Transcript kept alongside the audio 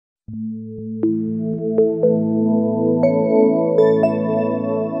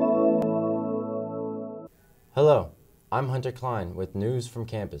I'm Hunter Klein with news from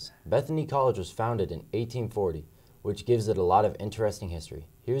campus. Bethany College was founded in 1840, which gives it a lot of interesting history.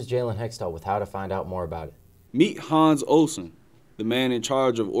 Here's Jalen Hextall with how to find out more about it. Meet Hanz Olson, the man in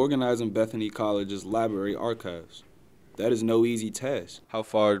charge of organizing Bethany College's library archives. That is no easy task. How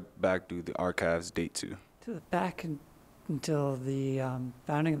far back do the archives date to? Until the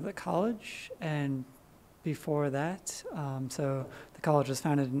founding of the college, and before that. So the college was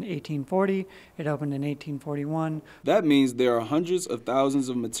founded in 1840. It opened in 1841. That means there are hundreds of thousands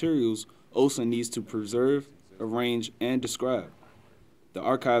of materials Olson needs to preserve, arrange, and describe. The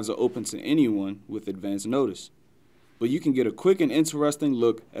archives are open to anyone with advance notice, but you can get a quick and interesting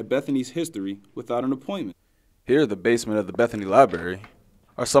look at Bethany's history without an appointment. Here, the basement of the Bethany Library,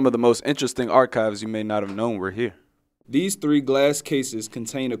 are some of the most interesting archives you may not have known were here. These 3 glass cases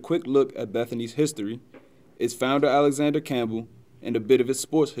contain a quick look at Bethany's history, its founder Alexander Campbell, and a bit of its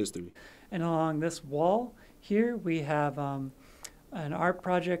sports history. And along this wall here, we have an art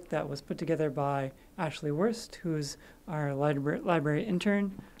project that was put together by Ashley Wurst, who's our library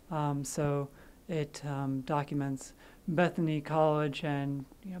intern. So it documents Bethany College and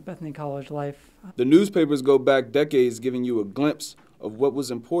Bethany College life. The newspapers go back decades, giving you a glimpse of what was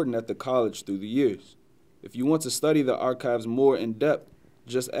important at the college through the years. If you want to study the archives more in depth,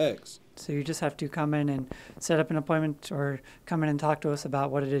 just ask. So you just have to come in and set up an appointment or come in and talk to us about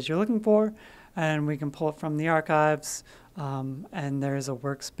what it is you're looking for, and we can pull it from the archives, and there's a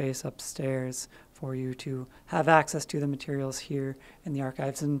workspace upstairs for you to have access to the materials here in the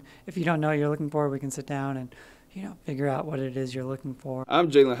archives. And if you don't know what you're looking for, we can sit down and figure out what it is you're looking for.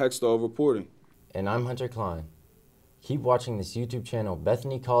 I'm Jalen Hextall reporting. And I'm Hunter Klein. Keep watching this YouTube channel,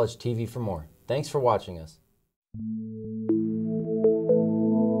 Bethany College TV, for more. Thanks for watching us.